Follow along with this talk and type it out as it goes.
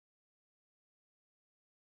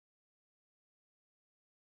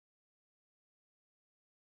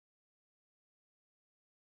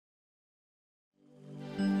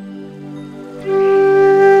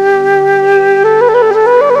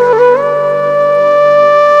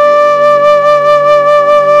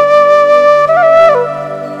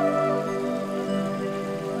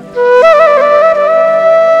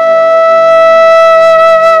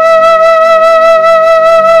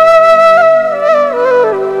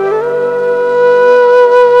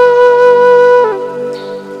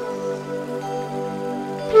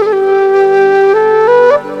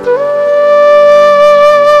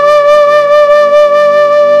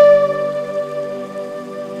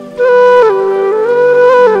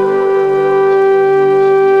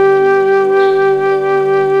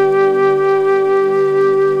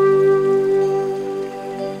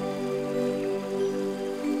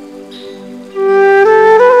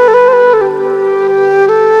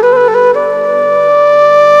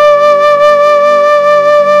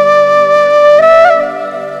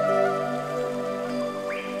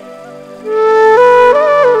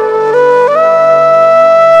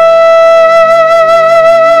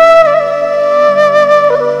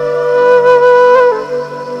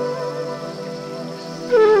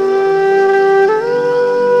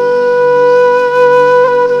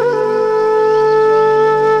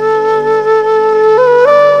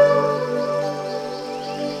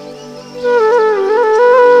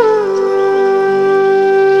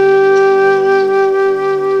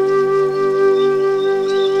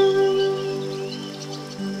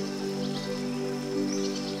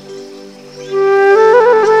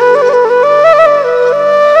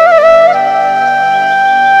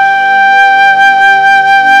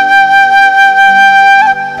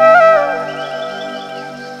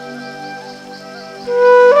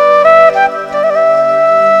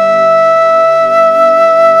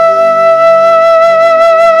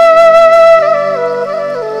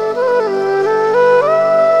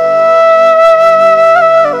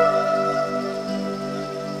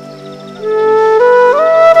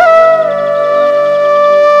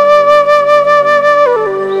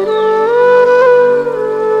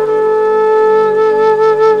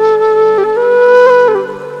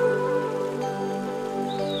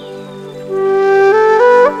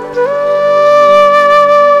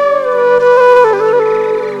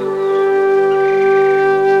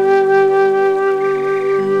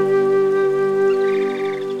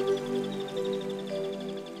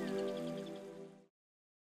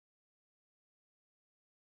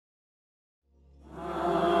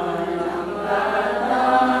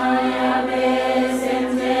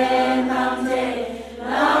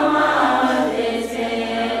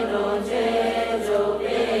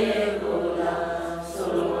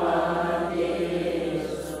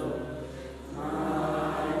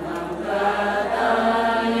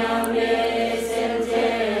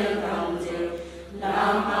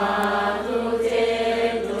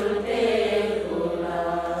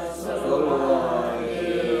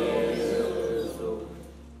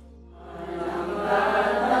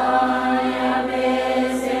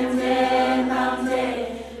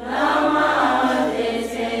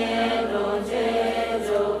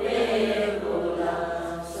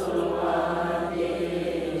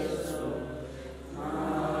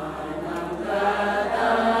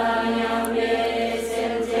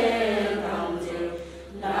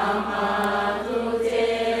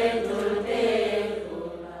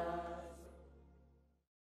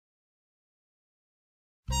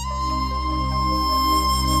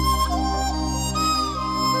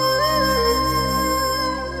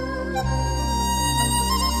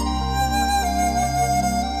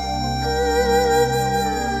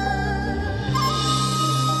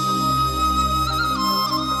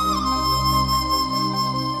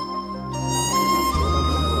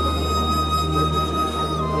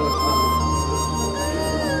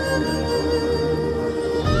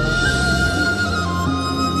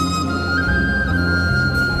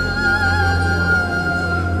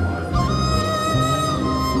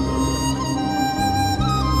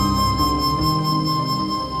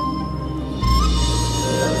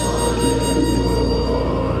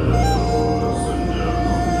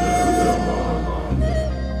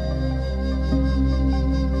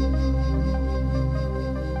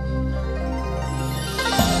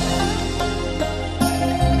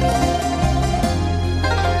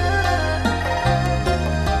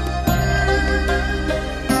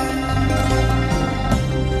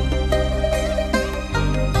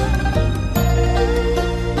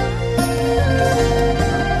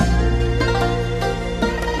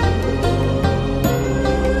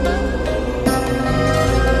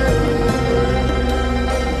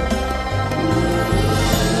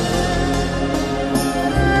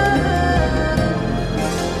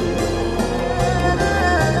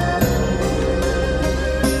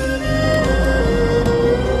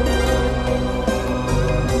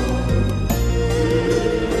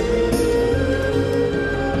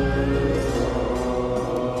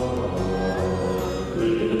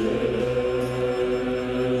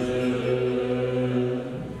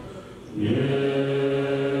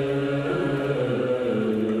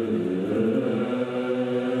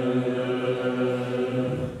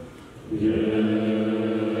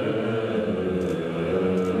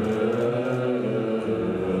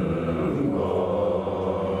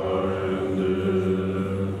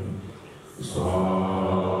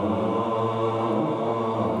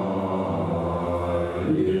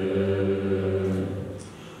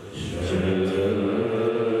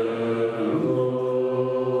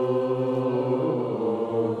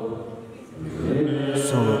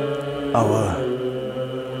our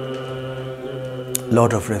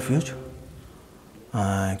Lord of Refuge,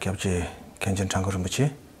 Khenchen Thrangu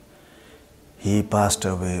Rinpoche, he passed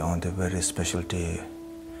away on the very special day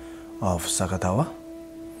of Sakatawa,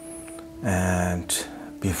 and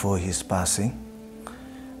before his passing,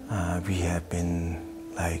 we have been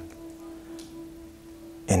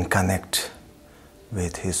in connect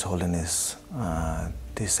with His Holiness,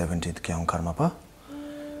 the 17th Gyalwang Karmapa,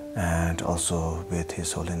 and also with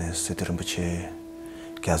His Holiness Siddhi Rinpoche,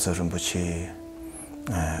 Gyalwang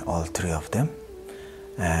Rinpoche, all three of them.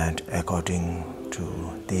 And according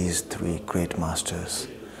to these three great masters,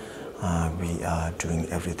 we are doing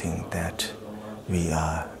everything that we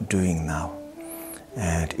are doing now.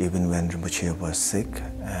 And even when Rinpoche was sick,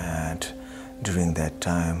 and during that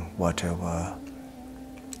time, whatever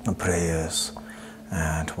prayers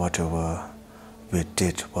and whatever we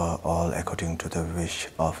did were all according to the wish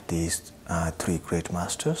of these three great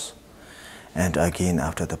masters. And again,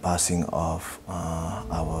 after the passing of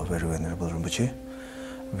our very venerable Rinpoche,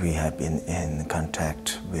 we have been in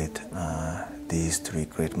contact with these three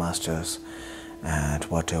great masters, and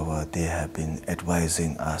whatever they have been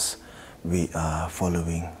advising us, we are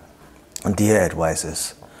following their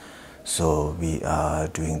advices. So we are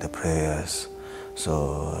doing the prayers.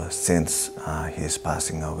 So since he is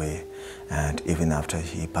passing away, and even after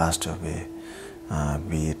he passed away,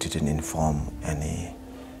 we didn't inform any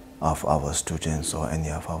of our students or any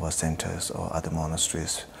of our centers or other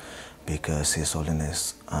monasteries, because His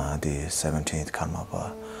Holiness, the 17th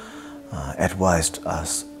Karmapa, advised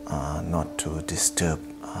us not to disturb,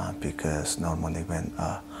 because normally when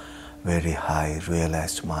very high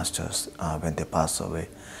realized masters, when they pass away,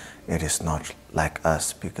 it is not like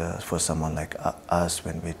us, because for someone like us,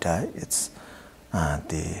 when we die, it's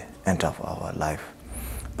the end of our life.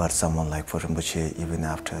 But someone like for Rinpoche, even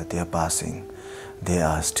after their passing, they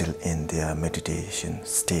are still in their meditation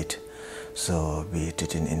state. So we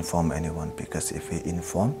didn't inform anyone, because if we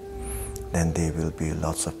inform, then there will be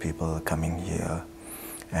lots of people coming here.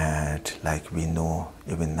 And like we know,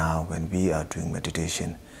 even now when we are doing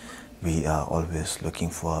meditation, we are always looking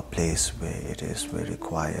for a place where it is very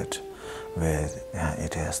quiet, where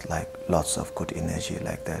it has lots of good energy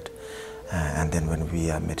like that. And then when we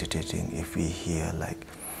are meditating, if we hear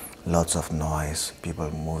lots of noise, people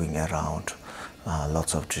moving around,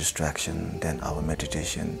 lots of distraction, then our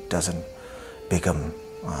meditation doesn't become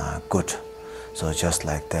good. So just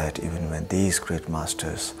like that, even when these great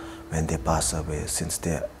masters, when they pass away, since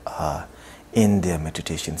they are in their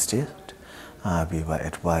meditation state, we were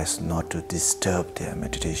advised not to disturb their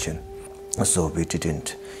meditation. So we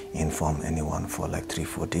didn't inform anyone for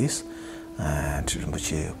 3-4 days, and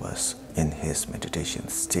Rinpoche was in his meditation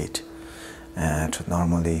state. And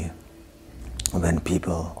normally when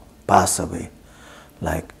people pass away,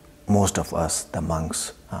 like most of us, the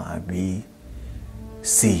monks, we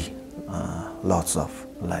see lots of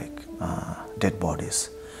dead bodies,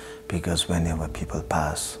 because whenever people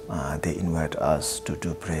pass, they invite us to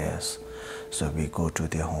do prayers. So we go to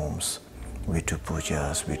their homes, we do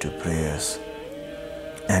pujas, we do prayers,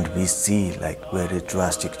 and we see very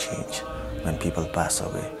drastic change when people pass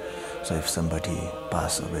away. So if somebody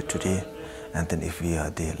pass away today, and then if we are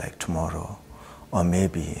there tomorrow, or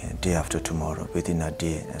maybe day after tomorrow, within a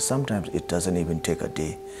day, and sometimes it doesn't even take a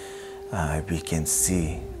day, we can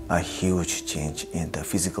see a huge change in the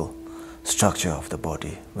physical structure of the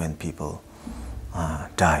body when people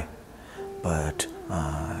die. But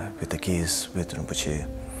with the case with Rinpoche,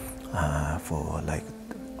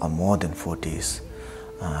 for more than 4 days,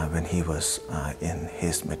 when he was in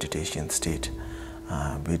his meditation state,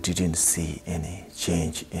 we didn't see any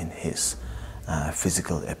change in his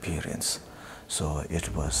physical appearance. So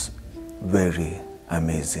it was very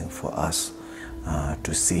amazing for us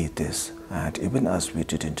to see this. And even us, we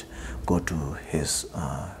didn't go to his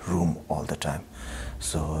room all the time.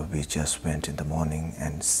 So we just went in the morning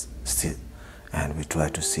and we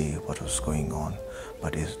tried to see what was going on.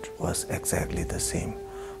 But it was exactly the same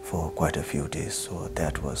for quite a few days. So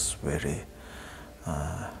that was very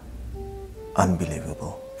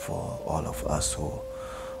unbelievable for all of us who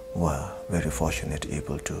were very fortunate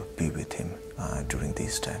able to be with him during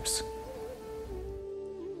these times.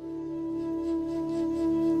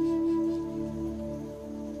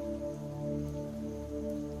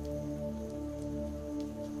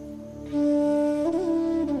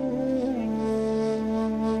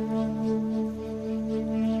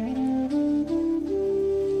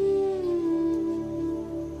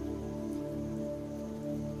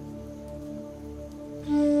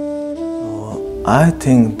 I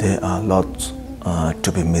think there are lots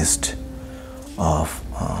to be missed of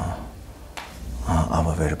our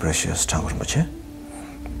our very precious Thrangu Rinpoche.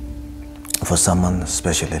 For someone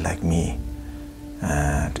especially like me,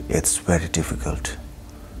 and it's very difficult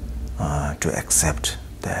to accept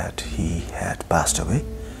that he had passed away,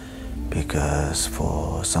 because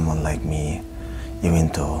for someone like me, even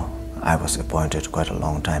though I was appointed quite a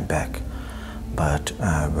long time back, but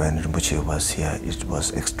when Rinpoche was here, it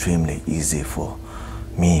was extremely easy for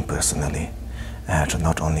me personally, and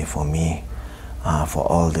not only for me, for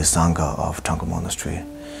all the Sangha of Thrangu Monastery,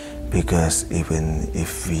 because even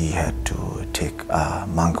if we had to take a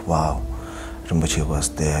monk vow, Rinpoche was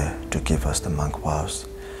there to give us the monk vows.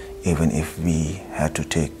 Even if we had to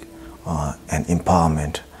take an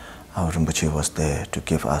empowerment, our Rinpoche was there to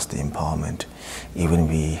give us the empowerment. Even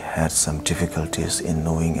we had some difficulties in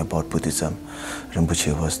knowing about Buddhism,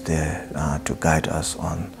 Rinpoche was there to guide us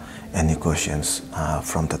on any questions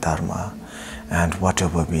from the Dharma. And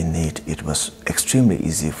whatever we need, it was extremely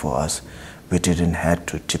easy for us. We didn't have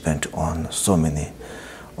to depend on so many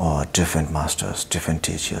different masters, different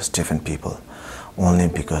teachers, different people. Only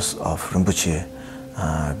because of Rinpoche,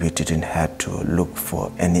 we didn't have to look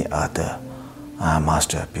for any other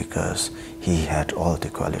master, because he had all the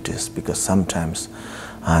qualities. Because sometimes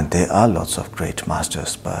there are lots of great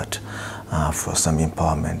masters, but for some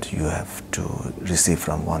empowerment you have to receive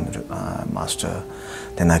from one master.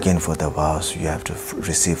 Then again for the vows you have to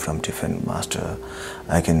receive from different master.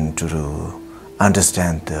 Again to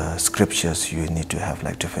understand the scriptures you need to have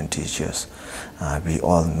like different teachers. We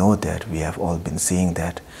all know that, we have all been seeing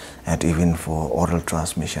that, and even for oral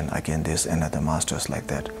transmission again there's another masters like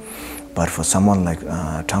that. But for someone like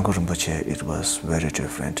Thrangu Rinpoche, it was very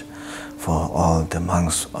different. For all the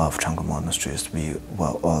monks of Thrangu monasteries, we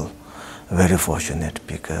were all very fortunate,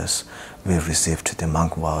 because we received the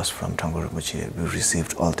monk vows from Thrangu Rinpoche, we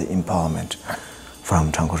received all the empowerment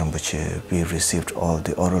from Thrangu Rinpoche, we received all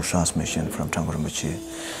the oral transmission from Thrangu Rinpoche,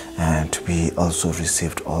 and we also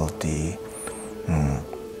received all the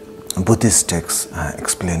Buddhist text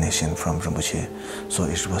explanation from Rinpoche. So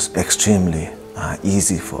it was extremely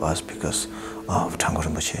easy for us because of Thrangu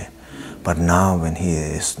Rinpoche. But now when he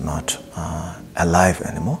is not alive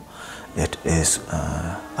anymore, it is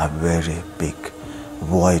a very big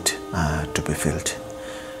void to be filled.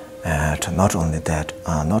 And not only that,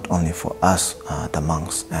 not only for us, the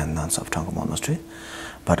monks and nuns of Thrangu Monastery,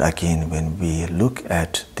 but again when we look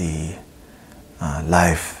at the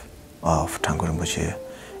life of Thrangu Rinpoche,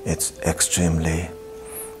 it's extremely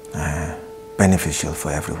beneficial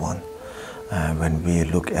for everyone. When we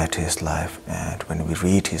look at his life and when we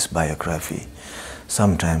read his biography,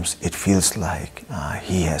 sometimes it feels like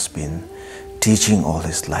he has been teaching all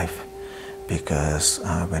his life, because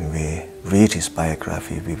when we read his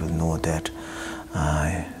biography, we will know that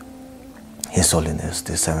His Holiness,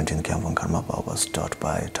 the 17th Gyalwang Karmapa, was taught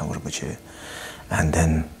by Thrangu Rinpoche. And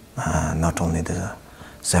then not only the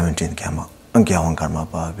 17th Gyalwang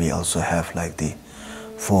Karmapa, we also have like the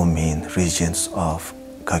 4 main regions of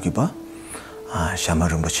Kagyu, Shama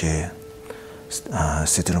Rinpoche,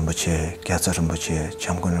 Siddhi Rinpoche, Gyatso Rinpoche,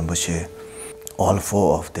 Chamgon Rinpoche. All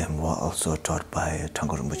 4 of them were also taught by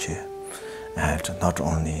Thrangu Rinpoche. And not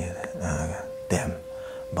only them,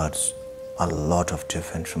 but a lot of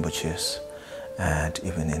different Rinpoches. And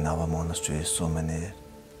even in our monastery, so many,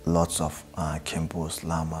 lots of Khenpos,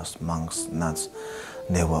 lamas, monks, nuns,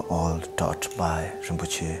 they were all taught by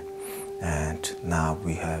Rinpoche. And now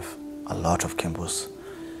we have a lot of Khenpos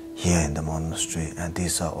here in the monastery, and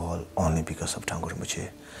these are all only because of Thrangu Rinpoche.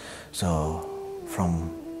 So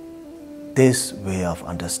from this way of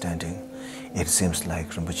understanding, it seems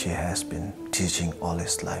like Rinpoche has been teaching all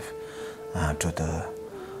his life to the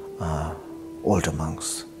older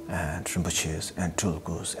monks and Rinpoches and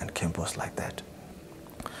Tulgus and Khenpos like that.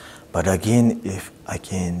 But again, if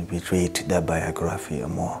again we read the biography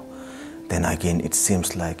more, then again it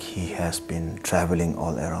seems like he has been traveling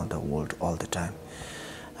all around the world all the time,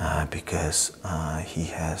 because he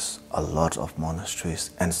has a lot of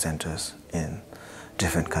monasteries and centers in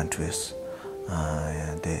different countries.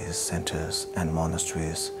 There is centers and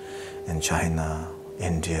monasteries in China,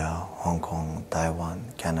 India, Hong Kong, Taiwan,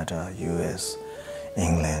 Canada, US,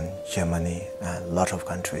 England, Germany, and a lot of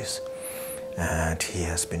countries. And he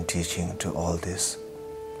has been teaching to all these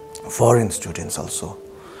foreign students also.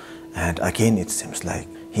 And again, it seems like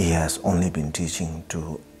he has only been teaching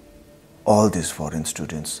to all these foreign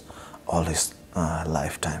students all his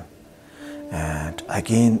lifetime. And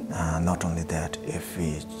again, not only that, if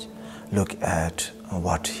we look at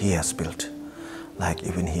what he has built, like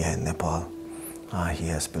even here in Nepal, he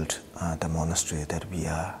has built the monastery that we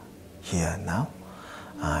are here now.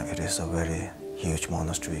 It is a very huge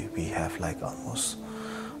monastery. We have like almost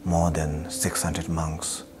more than 600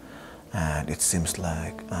 monks, and it seems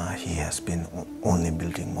like he has been only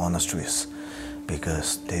building monasteries,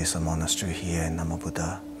 because there is a monastery here in Namo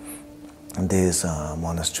Buddha, and there is a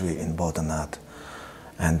monastery in Bodhanath,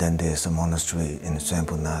 and then there is a monastery in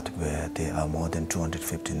Swayambhunath where there are more than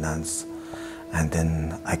 250 nuns, and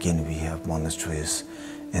then again we have monasteries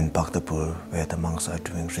in Bhaktapur where the monks are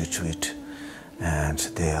doing retreat, and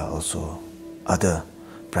there are also other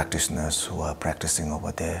practitioners who are practicing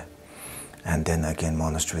over there. And then again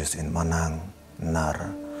monasteries in Manang,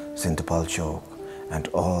 Nar, Sintapal Chowk, and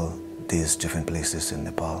all these different places in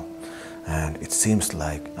Nepal. And it seems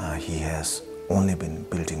like he has only been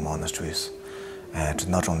building monasteries. And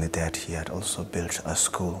not only that, he had also built a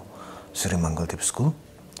school, Sri Mangaldeep School,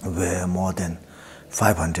 where more than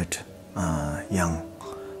 500 young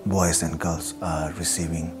boys and girls are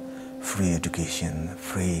receiving free education,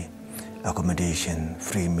 free accommodation,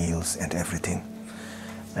 free meals and everything.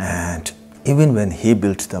 And even when he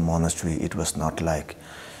built the monastery, it was not like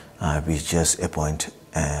we just appoint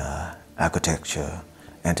architecture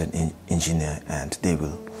and an engineer and they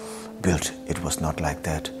will build. It was not like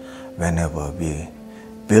that. Whenever we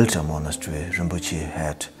built a monastery, Rinpoche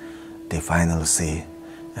had the final say,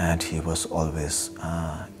 and he was always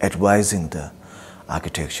advising the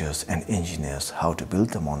architects and engineers how to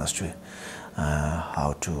build the monastery,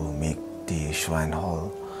 how to make the shrine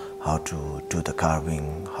hall, how to do the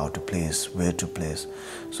carving, how to place, where to place.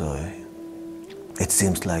 So it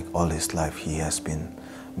seems like all his life he has been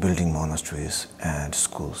building monasteries and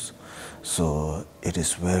schools. So it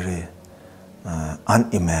is very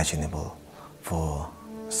unimaginable for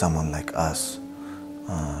someone like us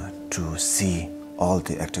to see all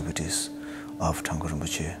the activities of Thrangu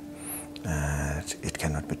Rinpoche. It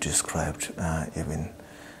cannot be described even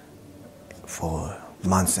for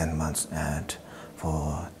months and months, and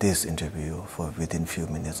for this interview, for within few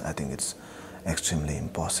minutes, I think it's extremely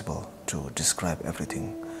impossible to describe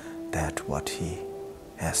everything that what he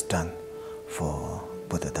has done for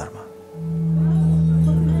Buddha Dharma.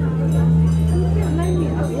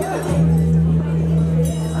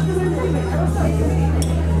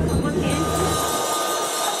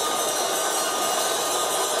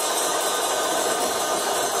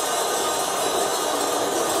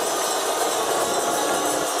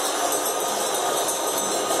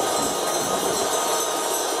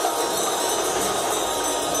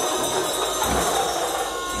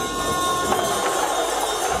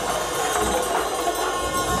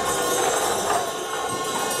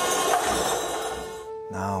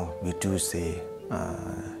 We do say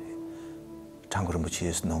Thrangu Rinpoche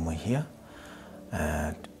is no more here,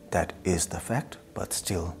 and that is the fact, but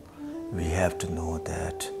still we have to know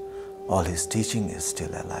that all his teaching is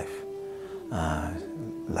still alive.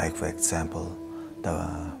 Like for example,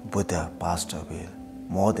 the Buddha passed away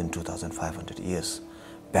more than 2,500 years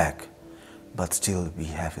back, but still we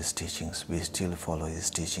have his teachings, we still follow his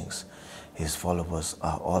teachings. His followers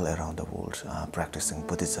are all around the world practicing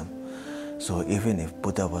Buddhism. So even if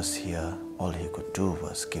Buddha was here, all he could do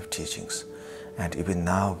was give teachings. And even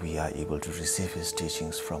now we are able to receive his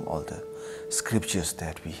teachings from all the scriptures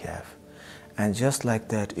that we have. And just like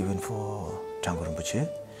that, even for Thrangu Rinpoche,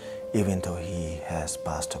 even though he has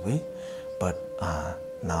passed away, but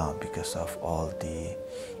now because of all the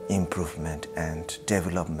improvement and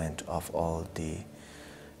development of all the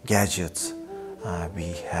gadgets,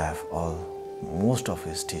 we have most of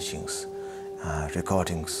his teachings,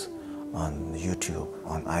 recordings on YouTube,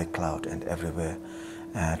 on iCloud and everywhere.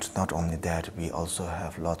 And not only that, we also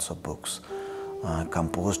have lots of books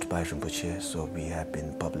composed by Rinpoche, so we have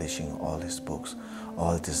been publishing all his books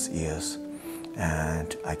all these years.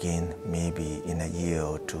 And again, maybe in a year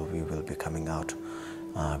or two, we will be coming out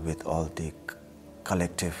with all the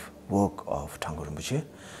collective work of Thrangu Rinpoche.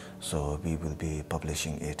 So we will be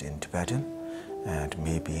publishing it in Tibetan, and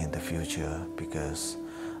maybe in the future, because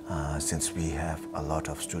since we have a lot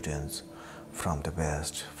of students from the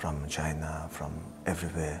West, from China, from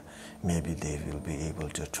everywhere, maybe they will be able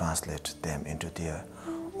to translate them into their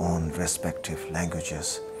own respective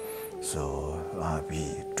languages. So we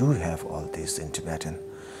do have all this in Tibetan.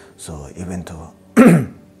 So even though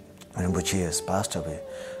Rinpoche has passed away,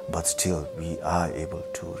 but still we are able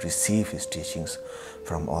to receive his teachings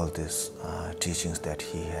from all these teachings that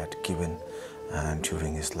he had given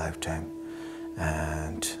during his lifetime.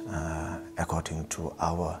 And according to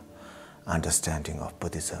our understanding of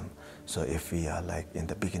Buddhism, so if we are like in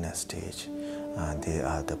the beginner stage, they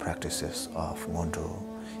are the practices of Ngondo.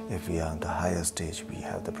 If we are on the higher stage, we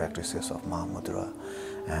have the practices of Mahamudra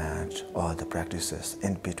and all the practices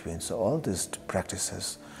in between. So all these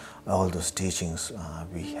practices, all those teachings,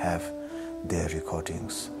 we have their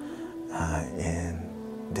recordings in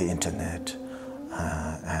the internet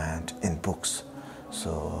and in books.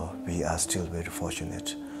 So we are still very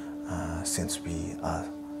fortunate since we are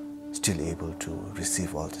still able to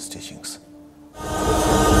receive all these teachings.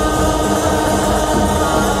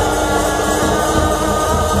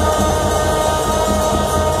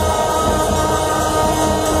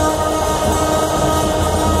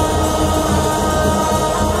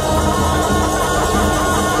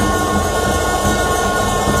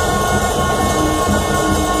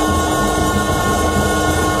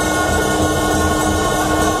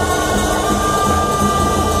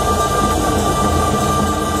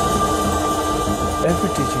 Every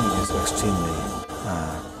teaching is extremely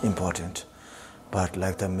important, but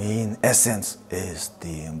like the main essence is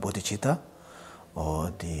the bodhicitta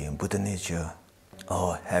or the Buddha nature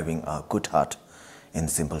or having a good heart in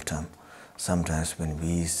simple term. Sometimes when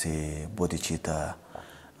we say bodhicitta,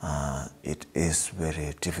 it is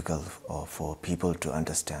very difficult for people to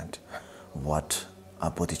understand what a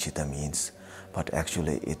bodhicitta means, but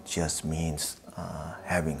actually it just means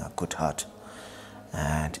having a good heart.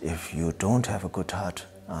 And if you don't have a good heart,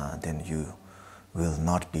 then you will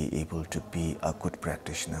not be able to be a good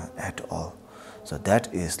practitioner at all. So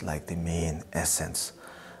that is like the main essence.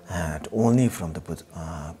 And only from the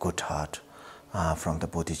good heart, from the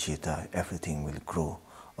bodhicitta, everything will grow.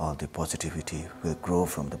 All the positivity will grow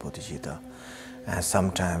from the bodhicitta. And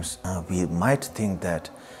sometimes we might think that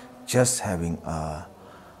just having a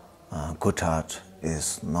good heart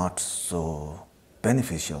is not so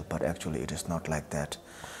beneficial, but actually it is not like that.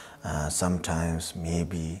 Sometimes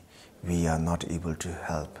maybe we are not able to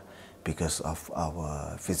help because of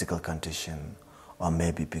our physical condition, or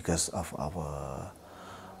maybe because of our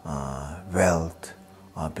wealth,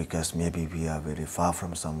 or because maybe we are very far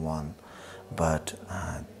from someone. But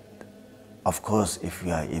of course, if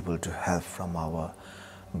we are able to help from our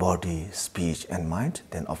body, speech and mind,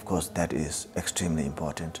 then of course that is extremely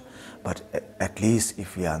important. But at least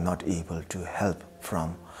if we are not able to help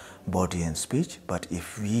from body and speech, but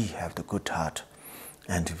if we have the good heart,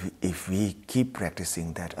 and if we keep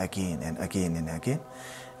practicing that again and again and again,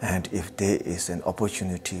 and if there is an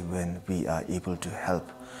opportunity when we are able to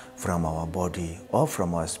help from our body or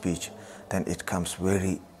from our speech, then it comes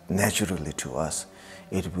very naturally to us.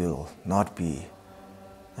 It will not be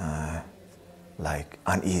like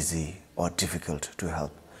uneasy or difficult to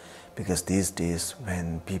help, because these days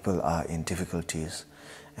when people are in difficulties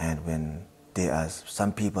and when there are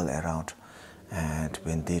some people around and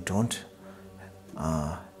when they don't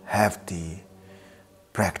have the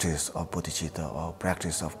practice of bodhicitta or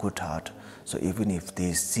practice of good heart, so even if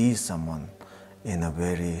they see someone in a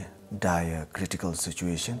very dire critical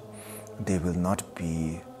situation, they will not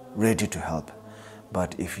be ready to help.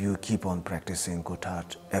 But if you keep on practicing good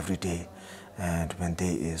heart every day, and when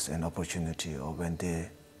there is an opportunity or when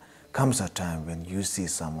there comes a time when you see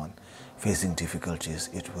someone facing difficulties,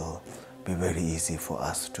 it will be very easy for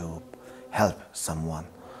us to help someone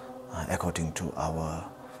according to our,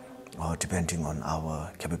 or depending on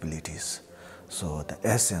our capabilities. So the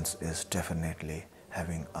essence is definitely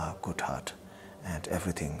having a good heart, and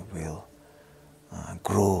everything will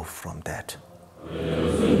grow from that.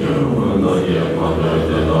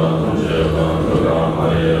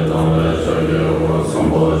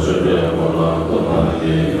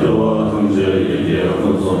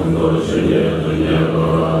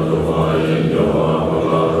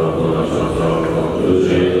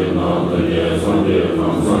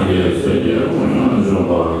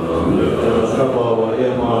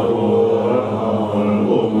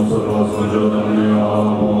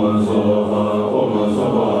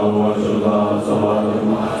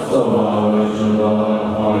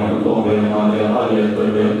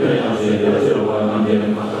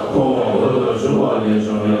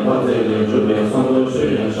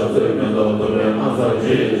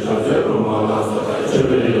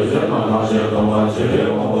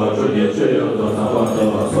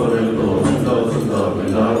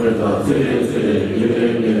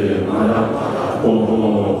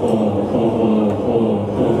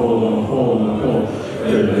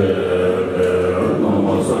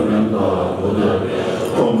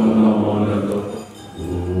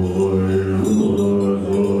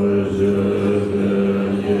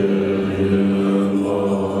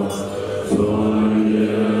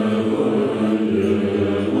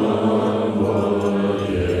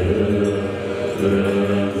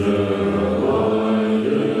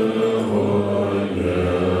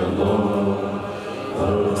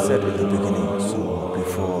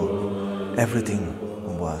 Everything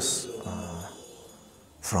was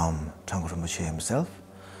from Thrangu Rinpoche himself.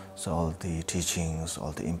 So all the teachings,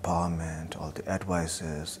 all the empowerment, all the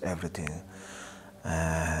advices, everything.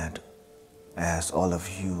 And as all of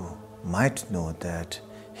you might know that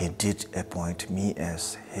he did appoint me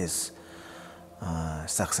as his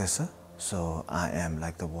successor. So I am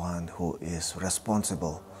like the one who is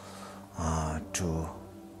responsible to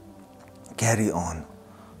carry on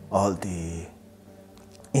all the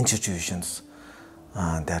institutions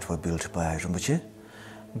that were built by Rinpoche.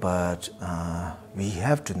 But we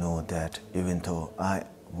have to know that even though I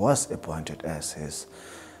was appointed as his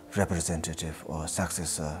representative or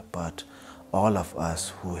successor, but all of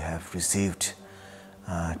us who have received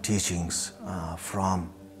teachings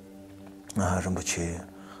from Rinpoche,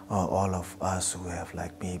 or all of us who have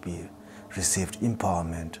like maybe received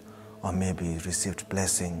empowerment or maybe received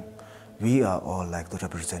blessing, we are all like the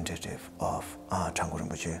representative of Thrangu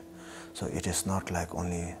Rinpoche. So it is not like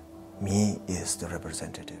only me is the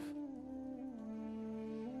representative.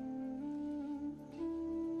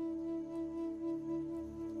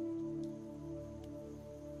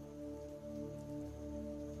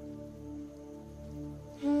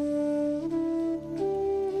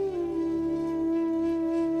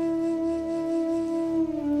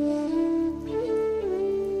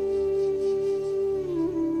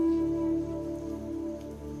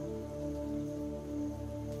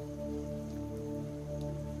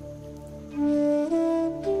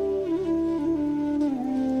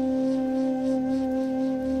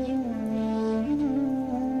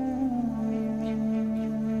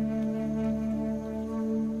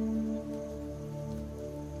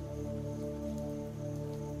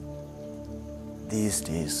 These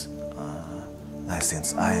days,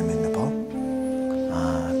 since I am in Nepal,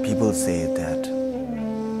 people say that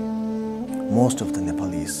most of the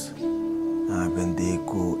Nepalese, when they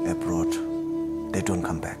go abroad, they don't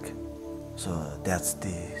come back. So that's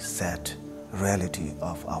the sad reality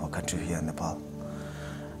of our country here in Nepal.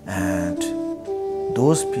 And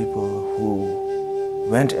those people who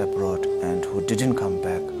went abroad and who didn't come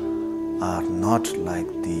back are not like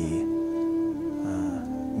the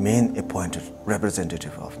main appointed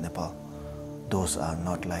representative of Nepal. Those are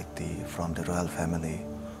not like from the royal family,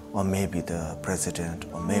 or maybe the president,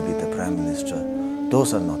 or maybe the prime minister.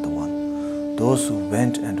 Those are not the one. Those who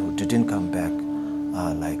went and who didn't come back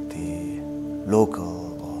are like the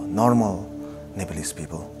local or normal Nepalese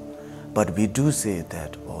people. But we do say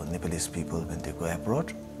that Nepalese people, when they go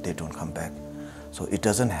abroad, they don't come back. So it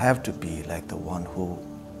doesn't have to be like the one who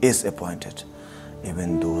is appointed.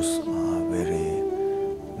 Even those very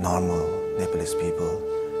normal Nepalese people,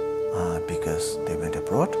 because they went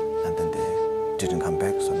abroad and then they didn't come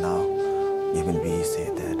back. So now even we say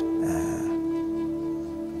that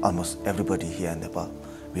almost everybody here in Nepal,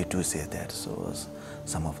 we do say that. So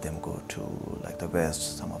some of them go to like the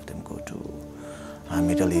West, some of them go to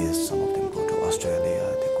Middle East, some of them go to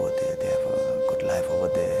Australia. They go there, they have a good life over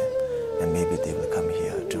there, and maybe they will come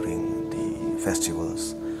here during the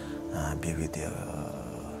festivals, be with their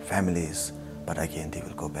families, but again they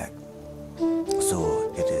will go back.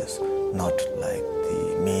 So it is not like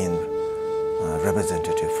the main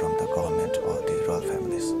representative from the government or the royal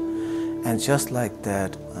families. And just like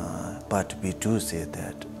that, but we do say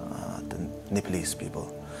that the Nepalese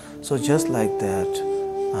people. So just like that,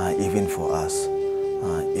 even for us,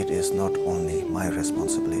 it is not only my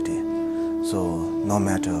responsibility. So no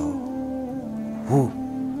matter who,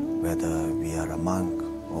 whether we are a monk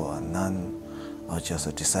or a nun or just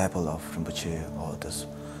a disciple of Rinpoche or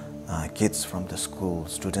the kids from the school,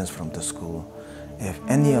 students from the school, if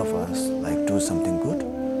any of us like do something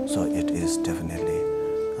good, so it is definitely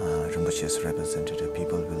Rinpoche's representative.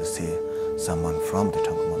 People will say someone from the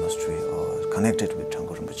Thrangu Monastery or connected with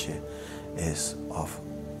Thrangu Rinpoche is of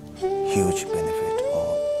huge benefit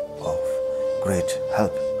or of great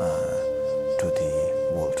help to the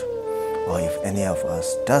world. Or if any of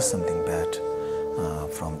us does something bad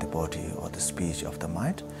from the body or the speech of the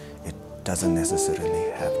mind, it doesn't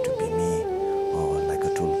necessarily have to be me or like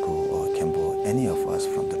a Tulku or Kempo, any of us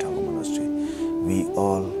from the Thrangu Monastery. We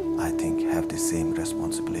all, I think, have the same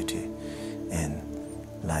responsibility. And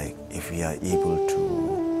like if we are able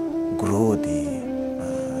to grow the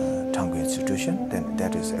Thrangu institution, then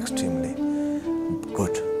that is extremely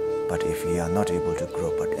good. But if we are not able to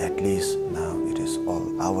grow, but at least now it is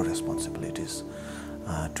all our responsibilities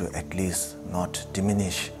to at least not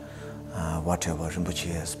diminish whatever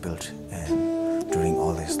Rinpoche has built during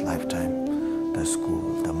all his lifetime, the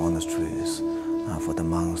school, the monasteries, for the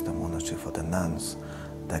monks, the monastery for the nuns,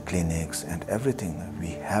 the clinics and everything. We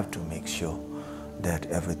have to make sure that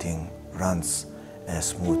everything runs as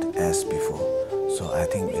smooth as before. So I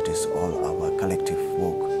think it is all our collective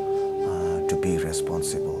work to be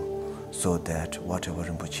responsible so that whatever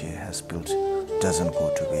Rinpoche has built doesn't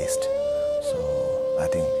go to waste. So I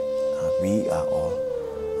think we are all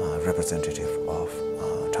representative of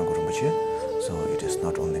Thrangu Rinpoche, so it is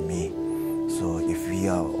not only me. So if we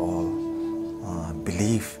are all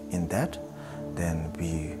believe in that, then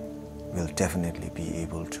we will definitely be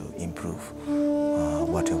able to improve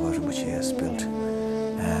whatever Rinpoche has built.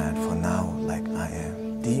 And for now, like I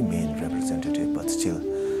am the main representative, but still,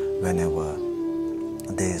 whenever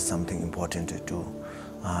there is something important to do,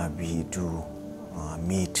 we do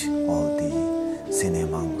meet all the senior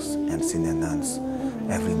monks and senior nuns.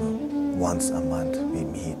 Once a month we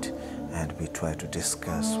meet and we try to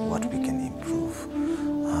discuss what we can improve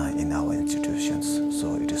in our institutions.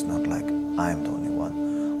 So it is not like I am the only one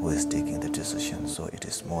who is taking the decision. So it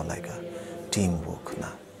is more like a teamwork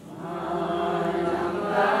now.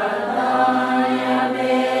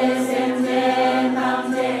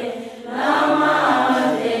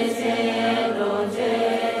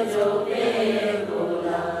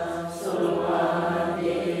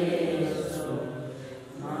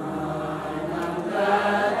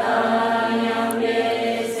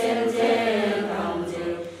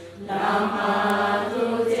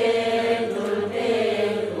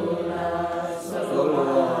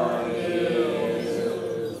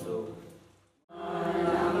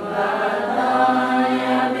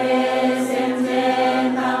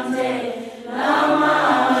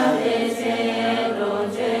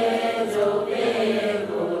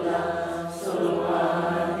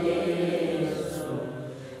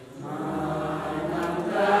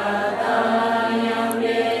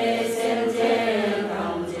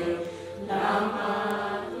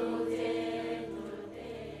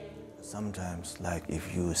 Sometimes, like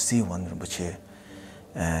if you see one Rinpoche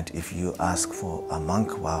and if you ask for a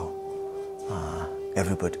monk vow,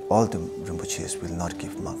 all the Rinpoches will not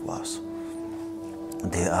give monk vows.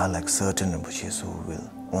 There are like certain Rinpoches who will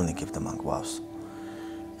only give the monk vows.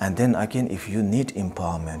 And then again, if you need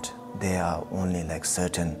empowerment, there are only like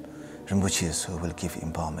certain Rinpoches who will give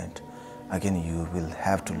empowerment. Again, you will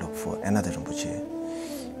have to look for another Rinpoche.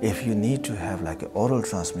 If you need to have like an oral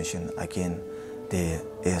transmission, again, there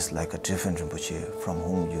is like a different Rinpoche from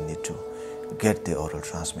whom you need to get the oral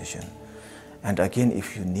transmission. And again,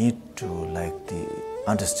 if you need to like the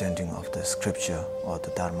understanding of the scripture or the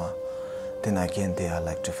Dharma, then again there are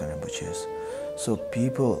like different Rinpoches. So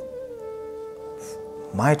people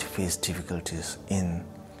might face difficulties in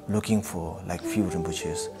looking for like few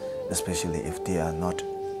Rinpoches, especially if they are not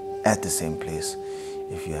at the same place.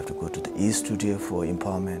 If you have to go to the east today for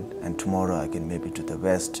empowerment, and tomorrow again maybe to the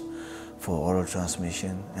west for oral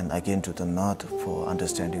transmission, and again to the north for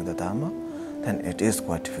understanding the Dharma, then it is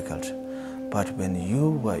quite difficult. But when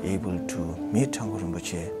you were able to meet Thrangu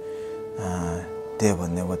Rinpoche, there were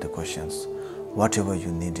never the questions. Whatever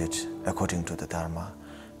you needed according to the Dharma,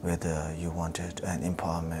 whether you wanted an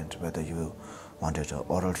empowerment, whether you wanted an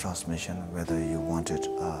oral transmission, whether you wanted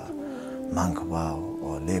a monk vow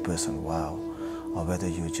or layperson vow, or whether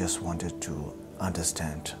you just wanted to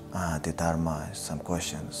understand the Dharma, some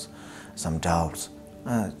questions, some doubts,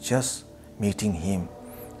 just meeting him,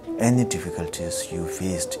 any difficulties you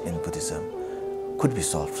faced in Buddhism could be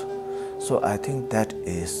solved. So I think that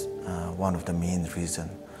is one of the main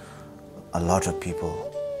reasons a lot of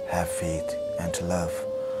people have faith and love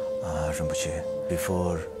Rinpoche.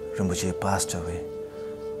 Before Rinpoche passed away,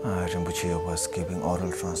 Rinpoche was giving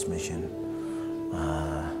oral transmission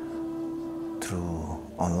through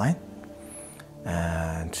online,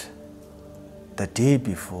 and the day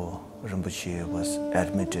before Rinpoche was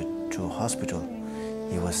admitted to hospital,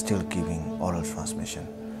 he was still giving oral transmission.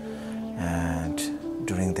 And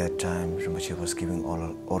during that time, Rinpoche was giving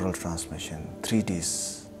oral transmission 3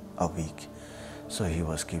 days a week. So he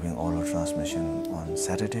was giving oral transmission on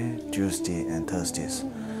Saturday, Tuesday, and Thursdays.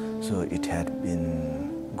 So it had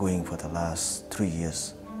been going for the last 3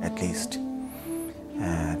 years at least.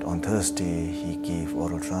 And on Thursday, he gave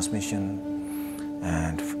oral transmission,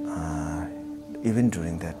 and even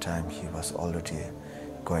during that time, he was already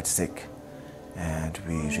quite sick, and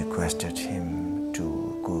we requested him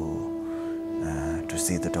to go to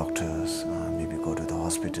see the doctors, maybe go to the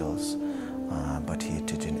hospitals, but he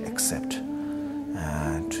didn't accept.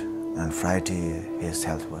 And on Friday, his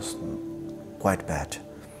health was quite bad.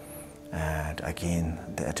 And again,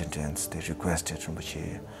 the attendants, they requested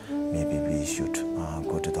Rinpoche, maybe we should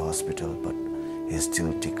go to the hospital, but he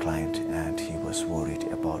still declined, and he was worried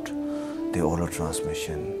about the oral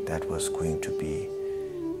transmission that was going to be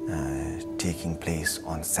taking place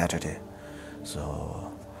on Saturday.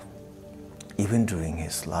 So even during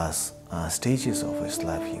his last stages of his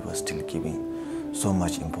life, he was still giving so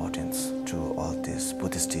much importance to all these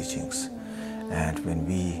Buddhist teachings. And when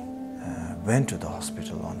we went to the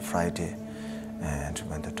hospital on Friday, and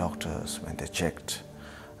when the doctors, when they checked,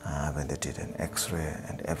 when they did an X-ray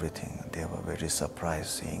and everything, they were very surprised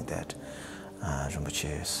seeing that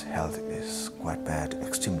Rinpoche's health is quite bad,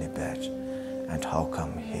 extremely bad, and how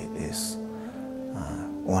come he is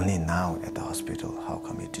only now at the hospital, how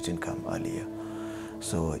come he didn't come earlier.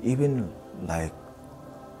 So even like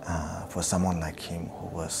for someone like him who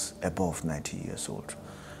was above 90 years old,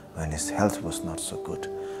 when his health was not so good,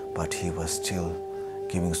 but he was still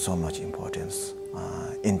giving so much importance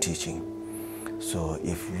in teaching. So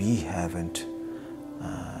if we haven't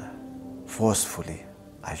forcefully,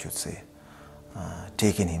 I should say,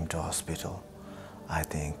 taken him to hospital, I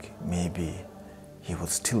think maybe he would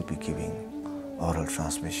still be giving oral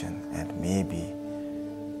transmission, and maybe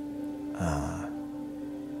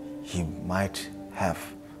he might have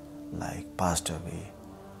like passed away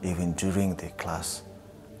even during the class.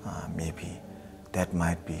 Maybe that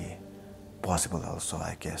might be possible also,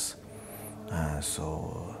 I guess.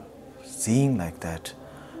 So seeing like that,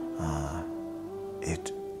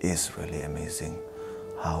 it is really amazing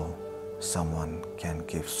how someone can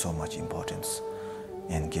give so much importance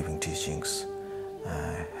in giving teachings,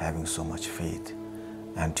 having so much faith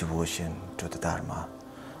and devotion to the Dharma.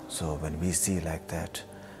 So when we see like that,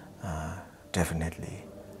 definitely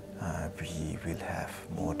we will have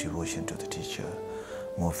more devotion to the teacher,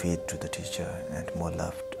 more faith to the teacher, and more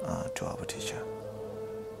love to our teacher.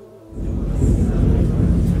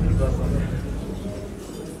 Thank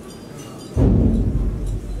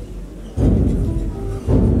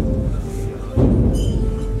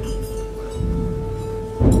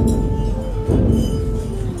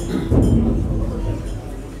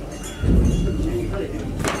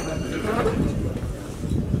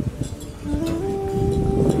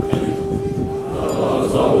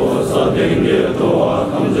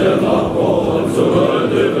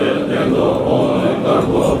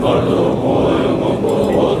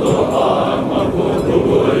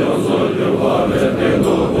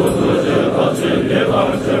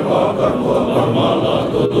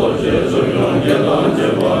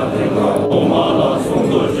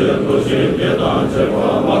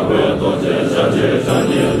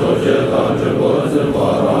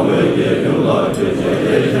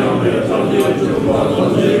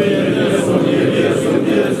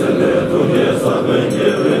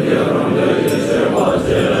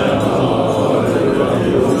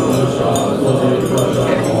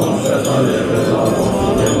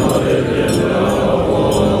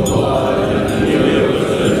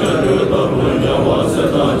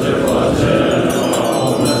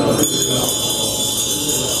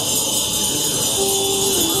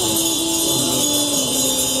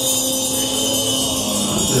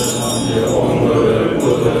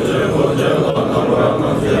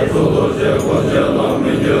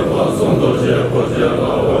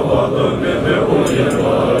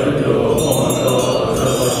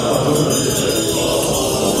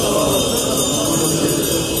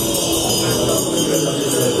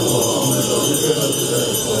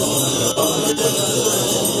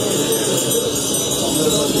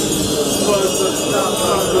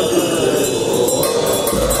you.